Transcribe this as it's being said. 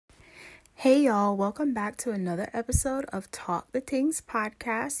Hey y'all, welcome back to another episode of Talk the Things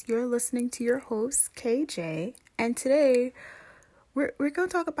podcast. You're listening to your host, KJ, and today we're going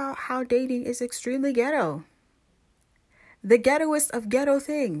to talk about how dating is extremely ghetto. The ghettoest of ghetto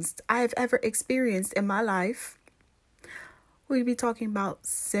things I have ever experienced in my life. We'll be talking about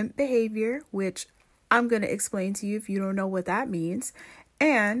simp behavior, which I'm going to explain to you if you don't know what that means.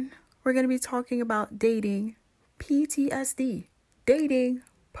 And we're going to be talking about dating PTSD, dating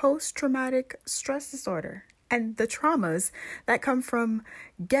post-traumatic stress disorder, and the traumas that come from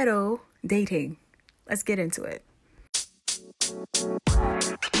ghetto dating. Let's get into it.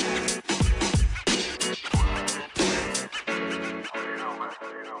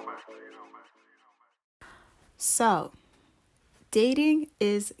 So, dating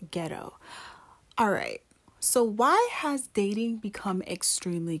is ghetto. All right. So why has dating become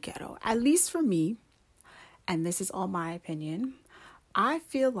extremely ghetto? At least for me, and this is all my opinion, I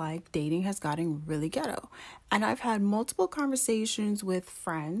feel like dating has gotten really ghetto. And I've had multiple conversations with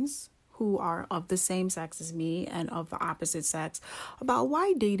friends who are of the same sex as me and of the opposite sex about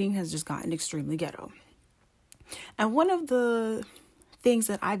why dating has just gotten extremely ghetto. And one of the things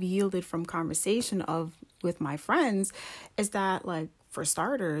that I've yielded from conversation with my friends is that, like, for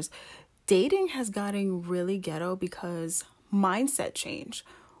starters, dating has gotten really ghetto because mindset change.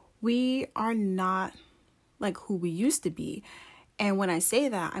 We are not like who we used to be. And when I say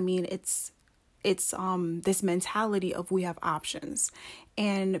that, I mean, it's this mentality of we have options.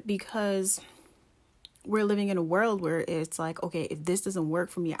 And because we're living in a world where it's like, okay, if this doesn't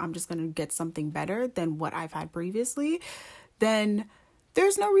work for me, I'm just going to get something better than what I've had previously, then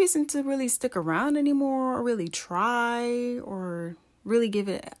there's no reason to really stick around anymore or really try or really give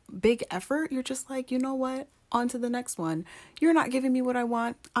it a big effort. You're just like, you know what? On to the next one. You're not giving me what I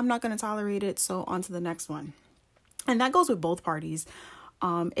want. I'm not going to tolerate it. So on to the next one. And that goes with both parties.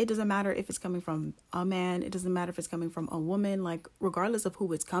 It doesn't matter if it's coming from a man. It doesn't matter if it's coming from a woman. Like, regardless of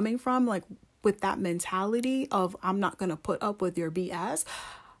who it's coming from, like with that mentality of I'm not going to put up with your BS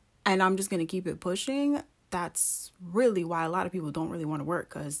and I'm just going to keep it pushing. That's really why a lot of people don't really want to work,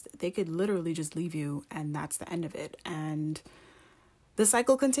 because they could literally just leave you and that's the end of it. And the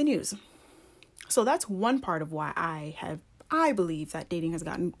cycle continues. So that's one part of why I believe that dating has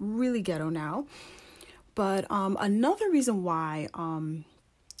gotten really ghetto now. But another reason why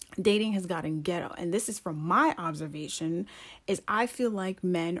dating has gotten ghetto, and this is from my observation, is I feel like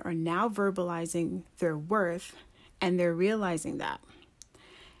men are now verbalizing their worth and they're realizing that.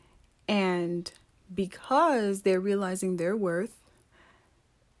 And because they're realizing their worth,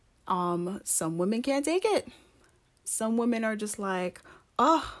 some women can't take it. Some women are just like,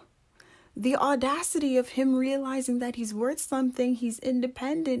 oh, the audacity of him realizing that he's worth something. He's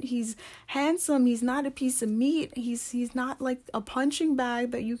independent. He's handsome. He's not a piece of meat. He's not like a punching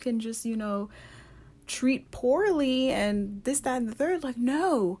bag that you can just, treat poorly and this, that, and the third. Like,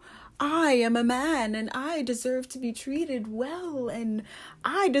 no, I am a man and I deserve to be treated well and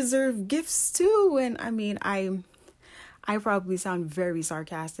I deserve gifts too. And I mean, I probably sound very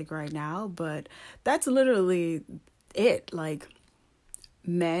sarcastic right now, but that's literally it. Like,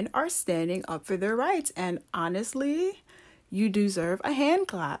 men are standing up for their rights. And honestly, you deserve a hand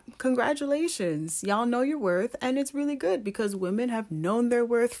clap. Congratulations. Y'all know your worth. And it's really good because women have known their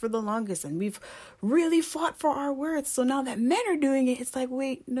worth for the longest. And we've really fought for our worth. So now that men are doing it, it's like,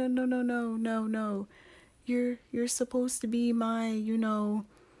 wait, no. You're supposed to be my,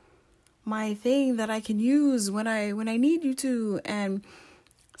 my thing that I can use when I need you to. And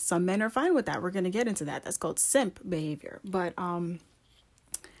some men are fine with that. We're going to get into that. That's called simp behavior. But,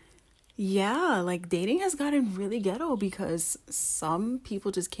 yeah, like dating has gotten really ghetto because some people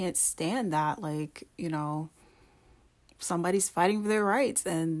just can't stand that, like, somebody's fighting for their rights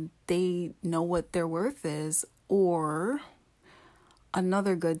and they know what their worth is. Or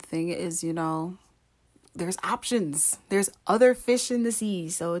another good thing is, there's options. There's other fish in the sea.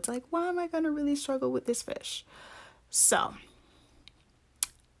 So it's like, why am I going to really struggle with this fish? So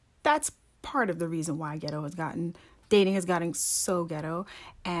that's part of the reason why dating has gotten so ghetto.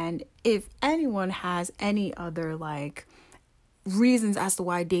 And if anyone has any other reasons as to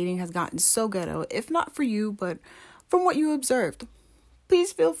why dating has gotten so ghetto, if not for you, but from what you observed,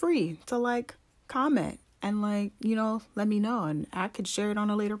 please feel free to comment and let me know and I could share it on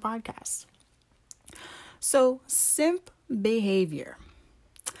a later podcast. So simp behavior.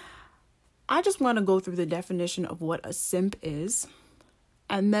 I just want to go through the definition of what a simp is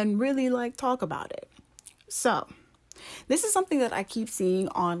and then really talk about it. So this is something that I keep seeing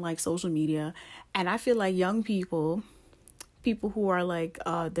on social media, and I feel like young people who are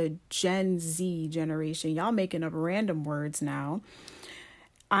the Gen Z generation, y'all making up random words now,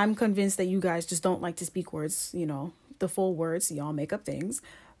 I'm convinced that you guys just don't like to speak words, the full words. Y'all make up things.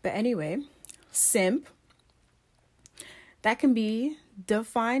 But anyway, simp, that can be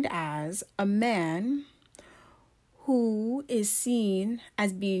defined as a man who is seen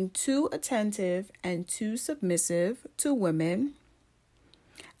as being too attentive and too submissive to women,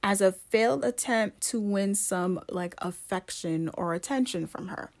 as a failed attempt to win some like affection or attention from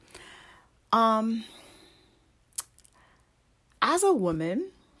her. As a woman,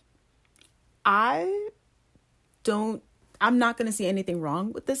 I'm not going to see anything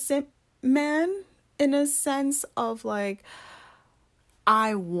wrong with the simp man, in a sense of like,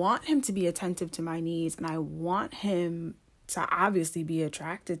 I want him to be attentive to my needs, and I want him to obviously be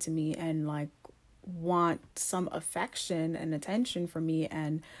attracted to me and like want some affection and attention from me.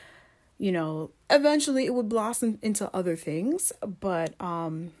 And, eventually it would blossom into other things. But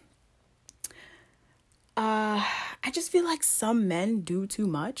I just feel like some men do too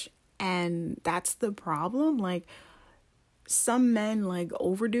much, and that's the problem. Like, some men like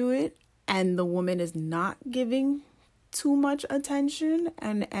overdo it, and the woman is not giving too much attention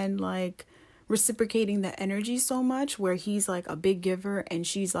and like reciprocating the energy so much, where he's like a big giver and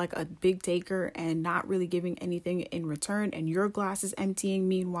she's like a big taker and not really giving anything in return, and your glass is emptying.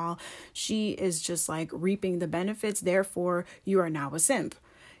 Meanwhile, she is just like reaping the benefits. Therefore, you are now a simp.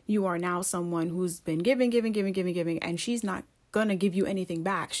 You are now someone who's been giving, and she's not gonna give you anything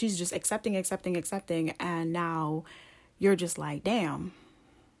back. She's just accepting. And now you're just like, damn,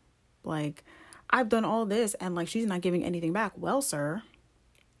 like, I've done all this and like she's not giving anything back. Well, sir,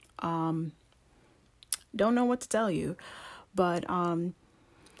 don't know what to tell you. But I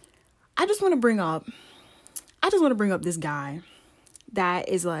just want to bring up this guy that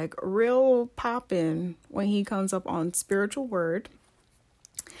is like real poppin' when he comes up on Spiritual Word.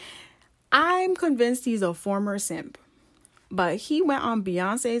 I'm convinced he's a former simp, but he went on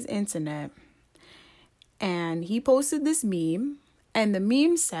Beyonce's internet and he posted this meme, and the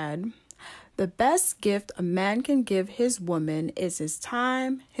meme said, "The best gift a man can give his woman is his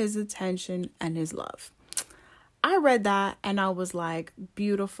time, his attention, and his love." I read that and I was like,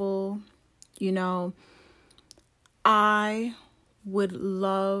 beautiful. I would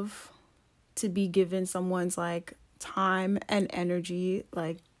love to be given someone's like time and energy.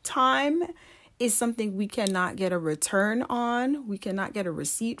 Like, time is something we cannot get a return on. We cannot get a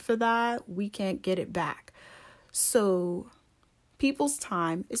receipt for that. We can't get it back. So people's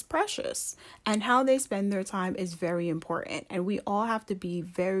time is precious, and how they spend their time is very important. And we all have to be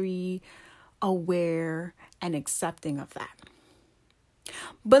very aware and accepting of that.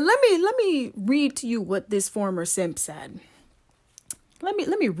 But let me read to you what this former simp said. Let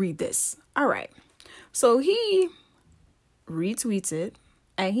me read this. All right. So he retweets it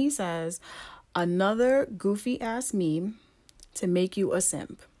and he says, "Another goofy ass meme to make you a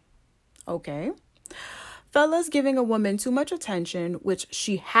simp." Okay. "Fellas giving a woman too much attention, which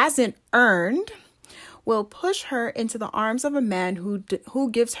she hasn't earned, will push her into the arms of a man who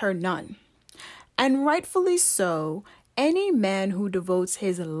gives her none. And rightfully so, any man who devotes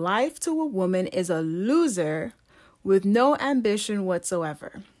his life to a woman is a loser with no ambition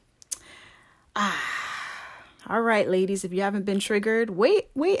whatsoever." All right, ladies, if you haven't been triggered, wait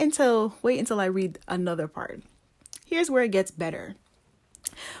until I read another part. Here's where it gets better.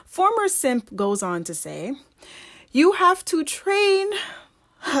 Former simp goes on to say, "You have to train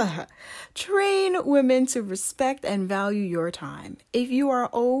women to respect and value your time. If you are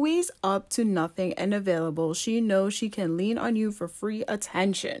always up to nothing and available, she knows she can lean on you for free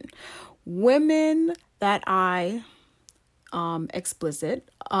attention. Women that I, explicit,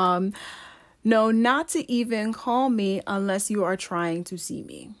 know not to even call me unless you are trying to see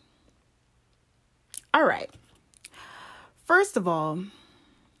me." All right. First of all,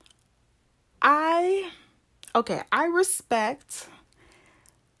 I respect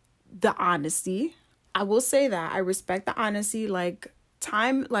the honesty. I will say that I respect the honesty. Like,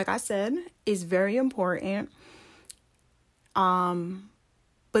 time, like I said, is very important.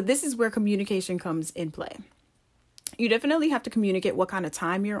 But this is where communication comes in play. You definitely have to communicate what kind of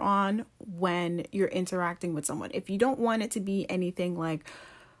time you're on when you're interacting with someone. If you don't want it to be anything like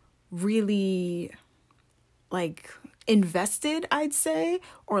really like invested, I'd say,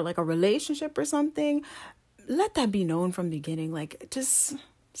 or like a relationship or something, let that be known from the beginning. Like, just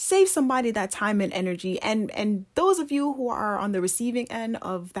save somebody that time and energy. And those of you who are on the receiving end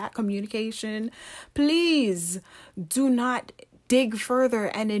of that communication, please do not dig further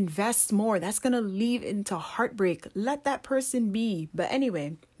and invest more. That's going to lead into heartbreak. Let that person be. But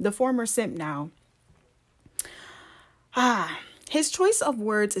anyway, the former simp now. His choice of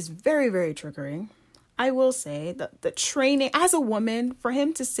words is very, very triggering. I will say that the training as a woman, for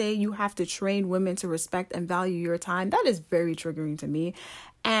him to say you have to train women to respect and value your time, that is very triggering to me.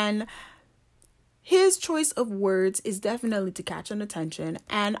 And his choice of words is definitely to catch an attention.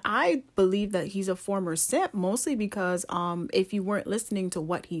 And I believe that he's a former simp, mostly because if you weren't listening to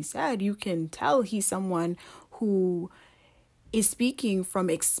what he said, you can tell he's someone who is speaking from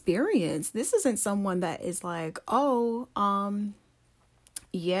experience. This isn't someone that is like, oh,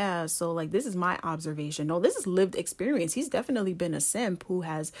 yeah, so like this is my observation. No, this is lived experience. He's definitely been a simp who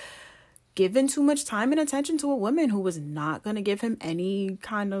has given too much time and attention to a woman who was not going to give him any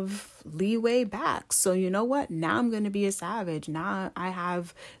kind of leeway back. So you know what? Now I'm going to be a savage. Now I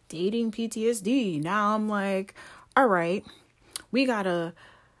have dating PTSD. Now I'm like, all right, we got to,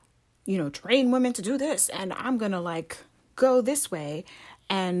 train women to do this. And I'm going to like go this way.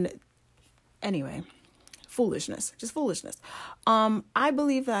 And anyway, just foolishness. I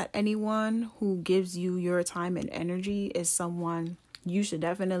believe that anyone who gives you your time and energy is someone you should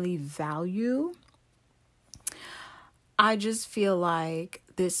definitely value. I just feel like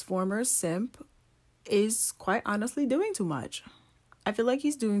this former simp is quite honestly doing too much. I feel like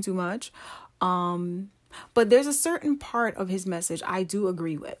he's doing too much. But there's a certain part of his message I do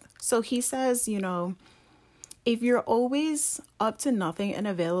agree with. So he says, if you're always up to nothing and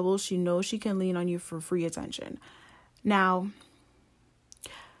available, she knows she can lean on you for free attention. Now,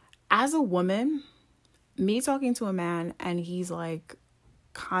 as a woman, me talking to a man and he's like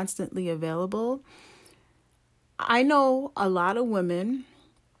constantly available, I know a lot of women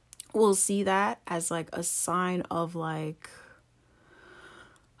will see that as like a sign of like,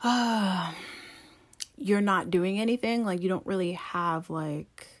 you're not doing anything. Like you don't really have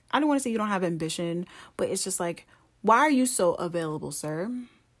like, I don't want to say you don't have ambition, but it's just like, why are you so available, sir?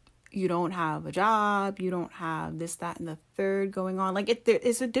 You don't have a job. You don't have this, that, and the third going on. Like there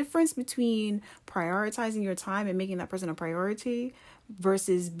is a difference between prioritizing your time and making that person a priority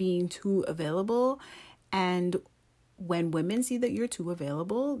versus being too available. And when women see that you're too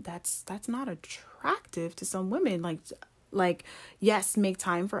available, that's not attractive to some women. Like, yes, make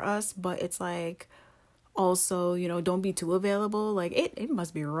time for us, but it's like, also, don't be too available. Like it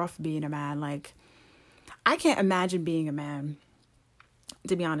must be rough being a man. Like I can't imagine being a man,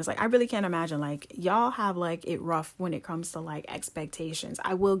 to be honest. Like I really can't imagine. Like y'all have like it rough when it comes to like expectations.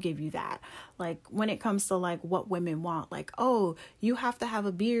 I will give you that. Like when it comes to like what women want, like, oh, you have to have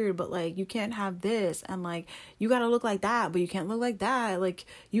a beard, but like you can't have this, and like you got to look like that, but you can't look like that. Like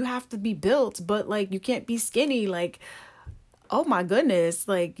you have to be built, but like you can't be skinny. Like, oh my goodness,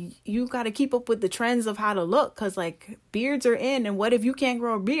 like you got to keep up with the trends of how to look, because like beards are in, and what if you can't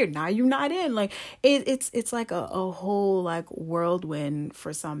grow a beard? Now you're not in. Like it's like a whole like whirlwind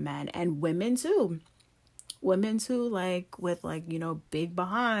for some men and women too, like with like big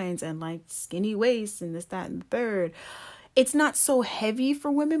behinds and like skinny waists and this, that, and the third. It's not so heavy for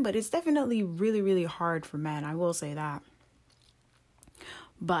women, but it's definitely really, really hard for men. I will say that.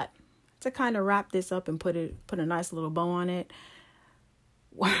 But to kind of wrap this up and put a nice little bow on it,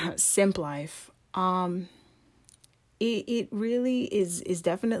 simp life. It really is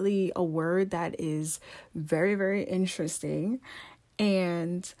definitely a word that is very, very interesting,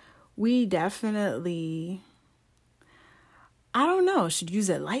 and we definitely, I don't know, should use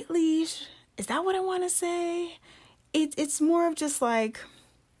it lightly. Is that what I want to say? It's more of just like,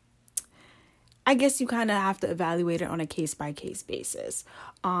 I guess you kind of have to evaluate it on a case by case basis.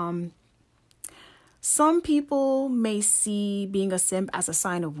 Some people may see being a simp as a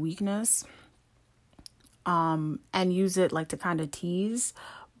sign of weakness, and use it like to kind of tease.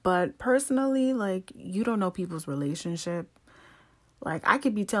 But personally, like, you don't know people's relationship. Like, I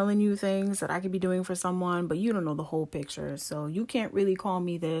could be telling you things that I could be doing for someone, but you don't know the whole picture. So you can't really call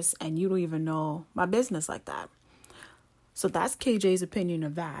me this, and you don't even know my business like that. So that's KJ's opinion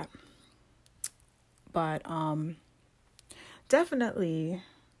of that. But definitely,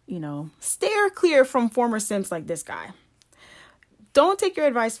 steer clear from former simps like this guy. Don't take your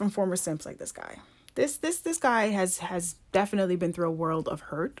advice from former simps like this guy. This guy has definitely been through a world of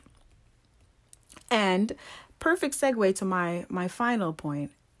hurt. And perfect segue to my final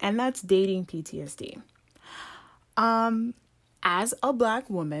point, and that's dating PTSD. As a Black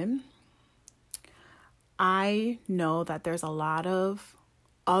woman, I know that there's a lot of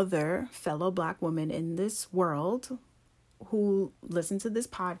other fellow Black women in this world who listen to this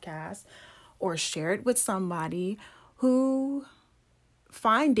podcast or share it with somebody who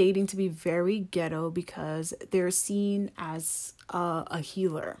find dating to be very ghetto because they're seen as a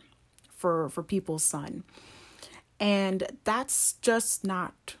healer for people's son. And that's just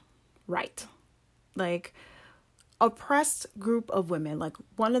not right. Like, oppressed group of women, like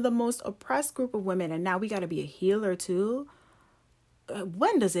one of the most oppressed group of women, and now we got to be a healer too.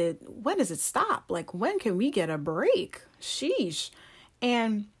 When does it stop? Like, when can we get a break? Sheesh.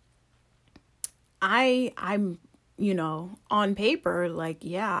 And I'm on paper, like,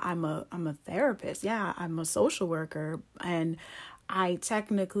 yeah, I'm a therapist, yeah, I'm a social worker, and I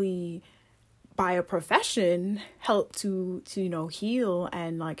technically, by a profession, help to heal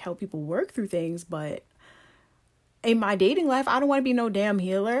and like help people work through things. But in my dating life, I don't want to be no damn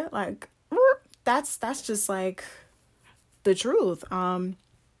healer. Like, that's just like the truth. Go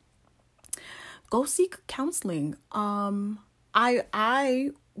seek counseling.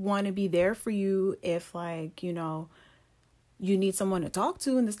 I want to be there for you if, like, you need someone to talk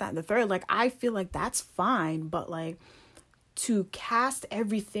to and this, that, and the third. Like, I feel like that's fine, but like, to cast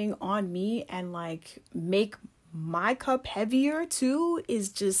everything on me and like make my cup heavier too is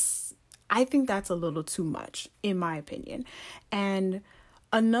just, I think that's a little too much, in my opinion. And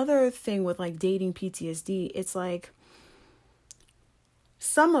another thing with like dating PTSD, it's like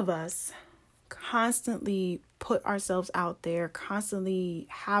some of us constantly put ourselves out there, constantly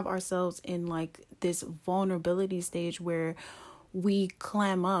have ourselves in like this vulnerability stage where we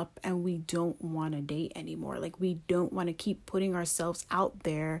clam up and we don't want to date anymore. Like, we don't want to keep putting ourselves out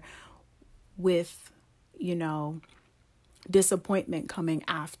there with, disappointment coming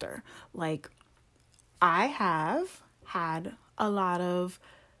after. Like, I have had a lot of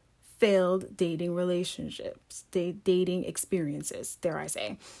failed dating relationships, dating experiences, dare I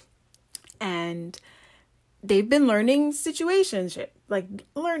say. And they've been learning situationship, like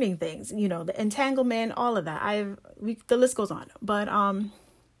learning things, the entanglement, all of that. The list goes on, but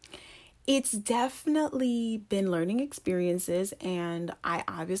it's definitely been learning experiences, and I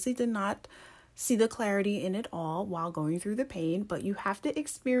obviously did not see the clarity in it all while going through the pain. But you have to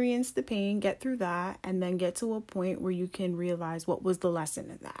experience the pain, get through that, and then get to a point where you can realize what was the lesson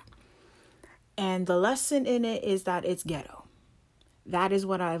in that. And the lesson in it is that it's ghetto. That is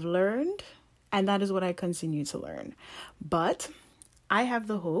what I've learned. And that is what I continue to learn. But I have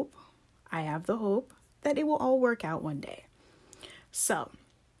the hope that it will all work out one day. So,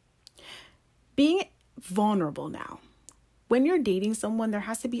 being vulnerable now. When you're dating someone, there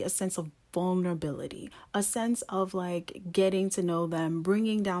has to be a sense of vulnerability, a sense of like getting to know them,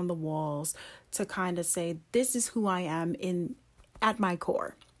 bringing down the walls to kind of say, this is who I am at my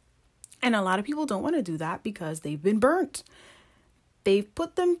core. And a lot of people don't want to do that because they've been burnt. They've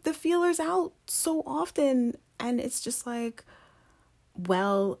put the feelers out so often, and it's just like,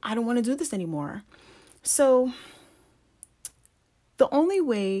 well, I don't want to do this anymore. So the only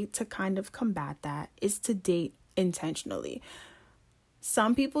way to kind of combat that is to date intentionally.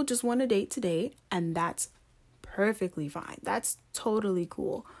 Some people just want to date, and that's perfectly fine. That's totally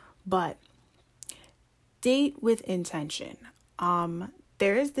cool. But date with intention.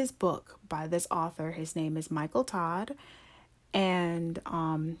 There is this book by this author. His name is Michael Todd. And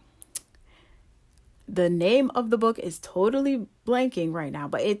the name of the book is totally blanking right now,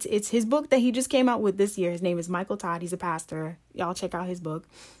 but it's his book that he just came out with this year. His name is Michael Todd. He's a pastor. Y'all check out his book.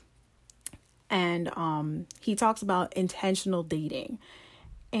 And he talks about intentional dating.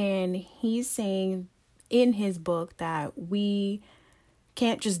 And he's saying in his book that we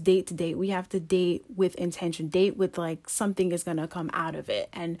can't just date to date. We have to date with intention, date with like something is going to come out of it.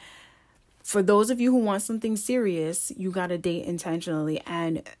 And for those of you who want something serious, you got to date intentionally,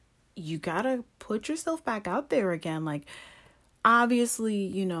 and you got to put yourself back out there again. Like,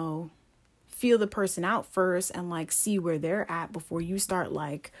 obviously, feel the person out first and like see where they're at before you start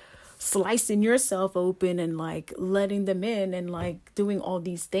like slicing yourself open and like letting them in and like doing all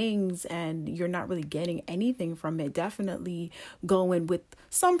these things and you're not really getting anything from it. Definitely go in with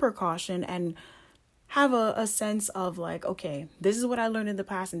some precaution and have a sense of like, okay, this is what I learned in the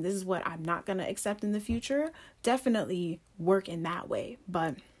past and this is what I'm not going to accept in the future. Definitely work in that way.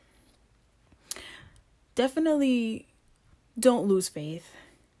 But definitely don't lose faith.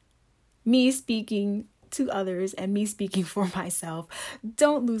 Me speaking to others and me speaking for myself,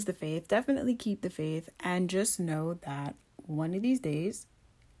 don't lose the faith. Definitely keep the faith and just know that one of these days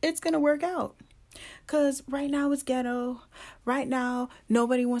it's going to work out. Because right now it's ghetto. Right now,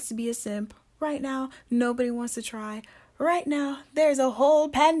 nobody wants to be a simp. Right now, nobody wants to try. Right now, there's a whole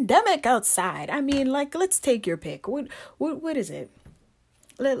pandemic outside. I mean, like, let's take your pick. What is it?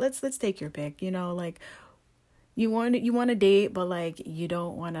 Let's take your pick. Like, you want to date, but like you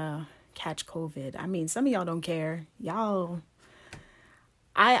don't want to catch COVID. I mean, some of y'all don't care. Y'all,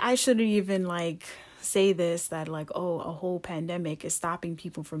 I shouldn't even like say this, that like, oh, a whole pandemic is stopping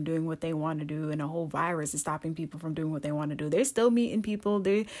people from doing what they want to do, and a whole virus is stopping people from doing what they want to do. They're still meeting people.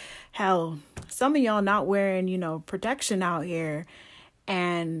 Hell, some of y'all not wearing, protection out here,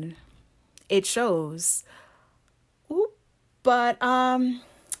 and it shows. Ooh, but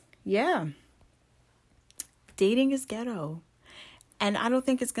yeah, dating is ghetto, and I don't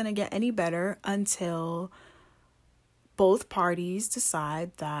think it's gonna get any better until both parties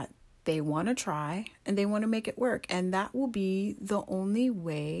decide that they want to try and they want to make it work. And that will be the only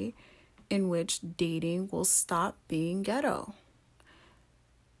way in which dating will stop being ghetto.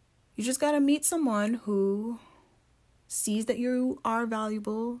 You just got to meet someone who sees that you are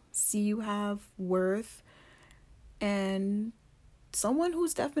valuable, see you have worth, and someone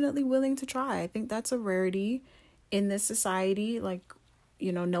who's definitely willing to try. I think that's a rarity in this society. Like,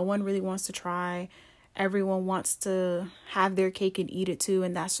 no one really wants to try. Everyone wants to have their cake and eat it too,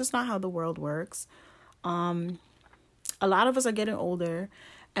 and that's just not how the world works. A lot of us are getting older,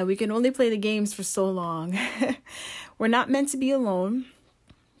 and we can only play the games for so long. We're not meant to be alone.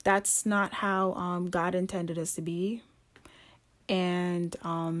 That's not how God intended us to be. And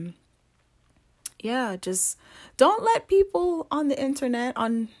just don't let people on the internet,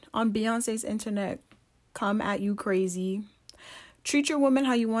 on Beyonce's internet, come at you crazy. Treat your woman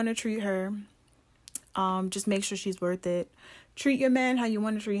how you want to treat her. Just make sure she's worth it. Treat your man how you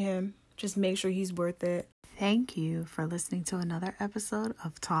want to treat him. Just make sure he's worth it. Thank you for listening to another episode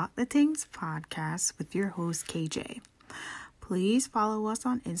of Talk the Things podcast with your host, KJ. Please follow us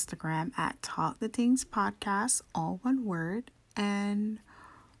on Instagram at Talk the Things podcast, all one word. And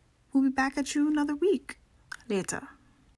we'll be back at you another week. Later.